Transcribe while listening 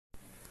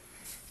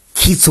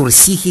Кицур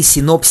Сихи,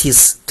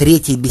 Синопсис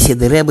третьей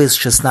беседы Ребе с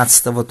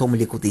 16-го тома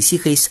Ликутей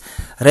Сихис.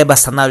 Ребе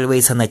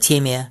останавливается на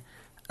теме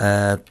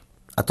о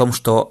том,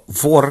 что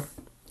вор,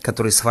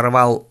 который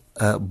своровал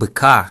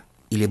быка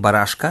или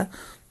барашка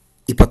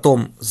и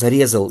потом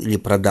зарезал или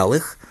продал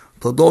их,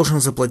 то должен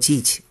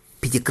заплатить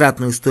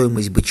пятикратную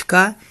стоимость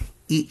бычка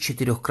и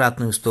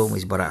четырехкратную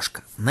стоимость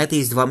барашка. На это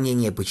есть два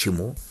мнения,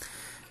 почему.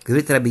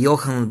 Говорит Rabbi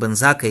Йоханан бен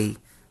Заккай,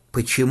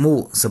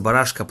 почему за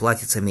барашка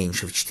платится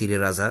меньше в 4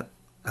 раза,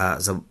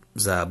 а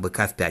за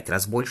быка в 5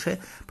 раз больше,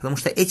 потому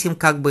что этим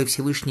как бы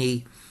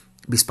Всевышний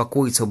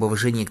беспокоится об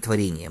уважении к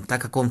творениям.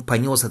 Так как он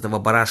понес этого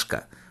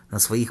барашка на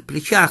своих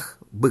плечах,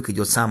 бык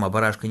идет сам, а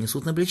барашка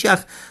несут на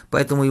плечах,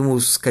 поэтому ему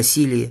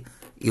скосили,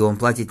 и он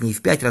платит не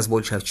в 5 раз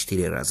больше, а в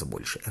 4 раза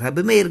больше.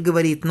 Рабби Меир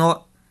говорит,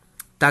 но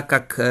так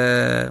как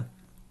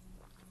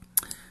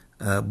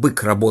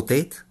бык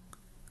работает,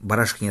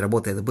 барашек не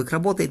работает, а бык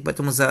работает,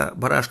 поэтому за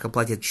барашка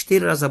платят в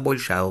 4 раза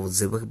больше, а вот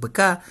за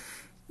быка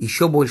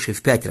еще больше,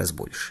 в 5 раз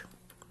больше.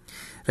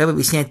 Ребе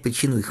объясняет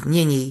причину их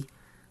мнений,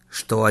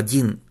 что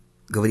один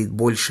говорит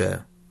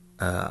больше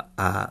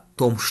о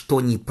том,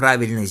 что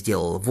неправильно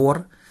сделал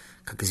вор.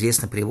 Как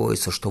известно,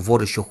 приводится, что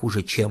вор еще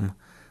хуже, чем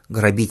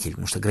грабитель,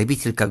 потому что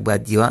грабитель как бы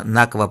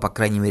одинаково, по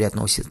крайней мере,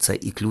 относится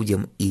и к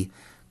людям, и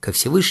ко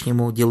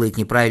Всевышнему, делает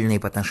неправильное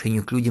по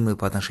отношению к людям и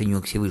по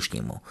отношению к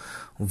Всевышнему.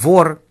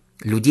 Вор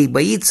людей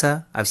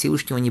боится, а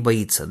Всевышнего не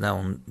боится. Да?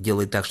 Он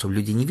делает так, чтобы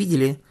люди не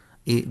видели,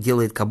 и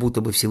делает, как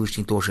будто бы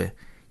Всевышний тоже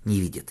не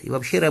видит. И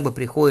вообще Ребе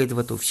приходит в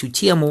эту всю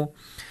тему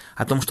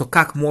о том, что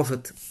как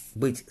может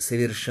быть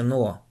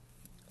совершено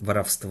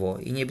воровство.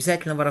 И не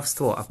обязательно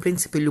воровство, а в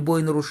принципе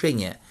любое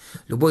нарушение.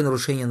 Любое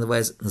нарушение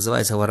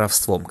называется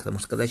воровством, потому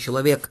что когда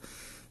человек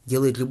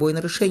делает любое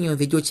нарушение, он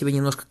ведет себя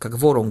немножко как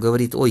вор, он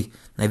говорит, ой,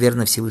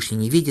 наверное, Всевышний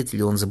не видит,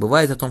 или он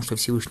забывает о том, что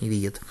Всевышний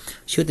видит.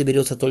 Все это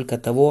берется только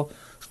от того,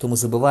 что мы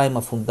забываем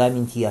о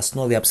фундаменте и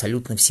основе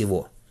абсолютно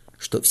всего,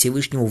 что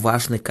Всевышнему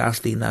важны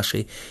каждые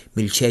наши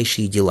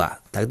мельчайшие дела.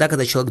 Тогда,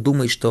 когда человек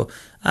думает, что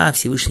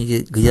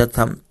Всевышний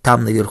где-то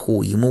там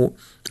наверху, ему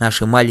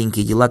наши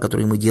маленькие дела,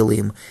 которые мы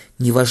делаем,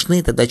 не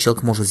важны, тогда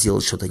человек может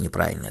сделать что-то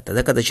неправильное.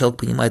 Тогда, когда человек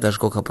понимает даже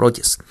как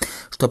протез,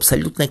 что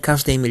абсолютно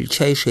каждая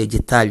мельчайшая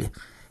деталь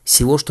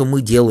всего, что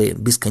мы делаем,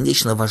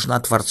 бесконечно важна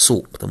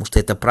Творцу, потому что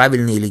это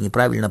правильно или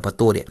неправильно по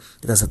Торе,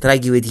 это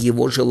затрагивает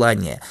его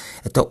желание,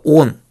 это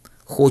он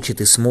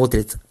хочет и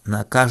смотрит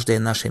на каждое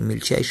наше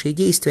мельчайшее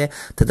действие,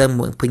 тогда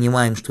мы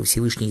понимаем, что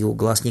Всевышний его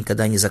глаз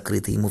никогда не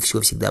закрыт, и ему все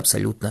всегда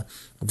абсолютно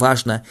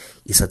важно,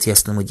 и,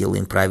 соответственно, мы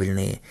делаем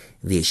правильные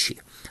вещи.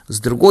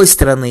 С другой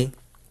стороны,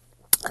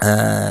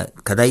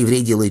 когда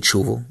еврей делает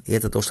шуву, и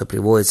это то, что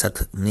приводится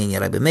от мнения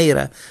Рабби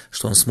Меира,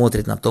 что он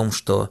смотрит на том,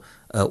 что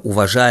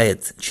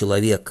уважает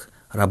человек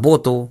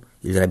работу,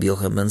 или Рабби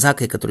Йоханан бен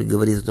Заккай, который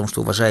говорит о том,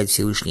 что уважает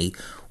Всевышний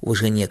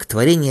уважение к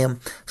творениям,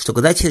 что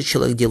когда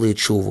человек делает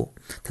шуву,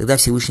 тогда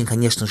Всевышний,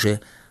 конечно же,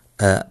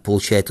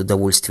 получает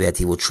удовольствие от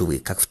его шувы.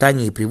 Как в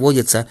Тании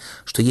приводится,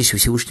 что есть у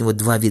Всевышнего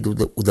два вида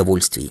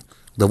удовольствий.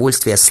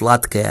 Удовольствие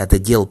сладкое от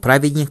дел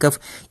праведников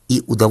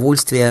и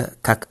удовольствие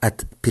как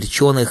от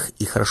перченых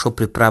и хорошо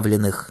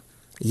приправленных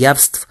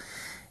явств.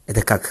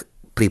 Это как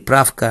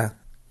приправка,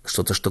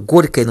 что-то, что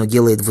горькое, но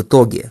делает в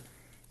итоге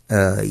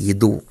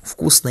еду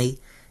вкусной.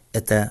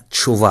 Это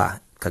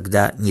тшува,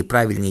 когда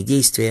неправильные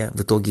действия,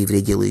 в итоге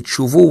еврей делает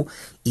тшуву,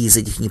 и из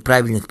этих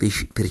неправильных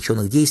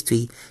переченных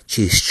действий,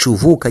 через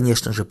тшуву,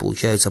 конечно же,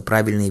 получаются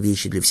правильные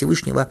вещи для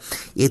Всевышнего.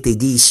 И это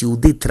идея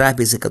сеуды,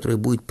 трапезы, которая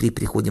будет при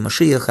приходе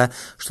Машиаха,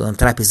 что на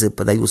трапезы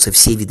подаются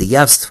все виды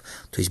явств,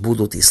 то есть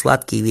будут и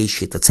сладкие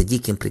вещи, это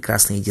цадиким,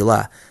 прекрасные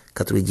дела,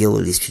 которые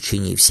делались в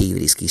течение всей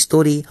еврейской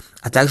истории,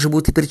 а также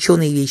будут и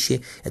перченые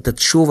вещи, это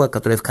тшува,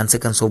 которая в конце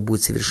концов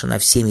будет совершена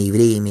всеми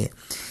евреями,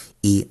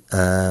 и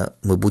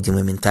мы будем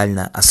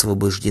моментально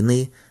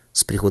освобождены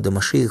с приходом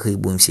Машиаха и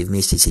будем все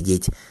вместе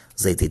сидеть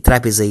за этой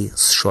трапезой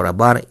с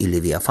Шорабар или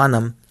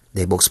Виафаном,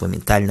 дай Бог, с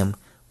моментальным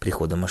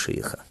приходом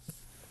Машиаха.